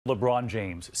Lebron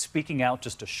James speaking out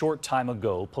just a short time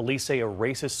ago. Police say a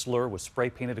racist slur was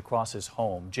spray painted across his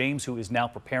home. James, who is now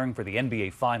preparing for the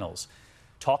NBA Finals,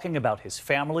 talking about his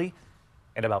family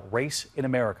and about race in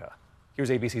America.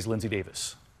 Here's ABC's Lindsay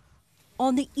Davis.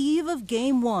 On the eve of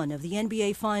Game 1 of the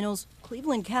NBA Finals,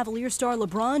 Cleveland Cavaliers star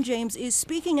LeBron James is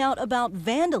speaking out about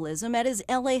vandalism at his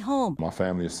LA home. My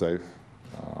family is safe.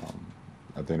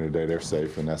 At the end of the day, they're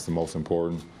safe, and that's the most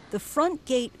important. The front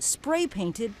gate spray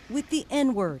painted with the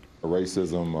N-word.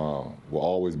 Racism will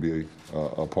always be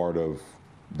a part of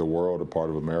the world, a part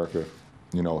of America.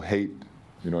 You know, hate,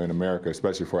 in America,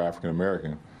 especially for African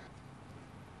American,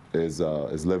 is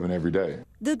living every day.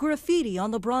 The graffiti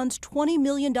on LeBron's $20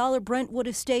 million Brentwood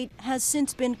estate has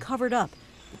since been covered up.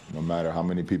 No matter how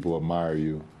many people admire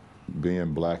you,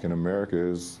 being black in America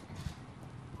is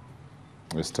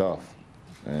tough,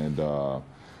 and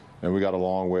we got a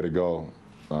long way to go.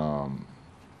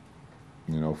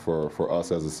 For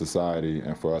us as a society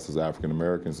and for us as African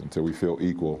Americans until we feel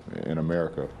equal in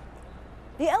America.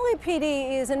 The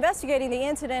LAPD is investigating the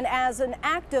incident as an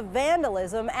act of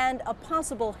vandalism and a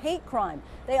possible hate crime.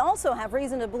 They also have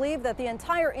reason to believe that the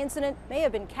entire incident may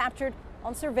have been captured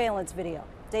on surveillance video.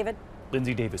 David?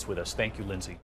 Lindsay Davis with us. Thank you, Lindsay.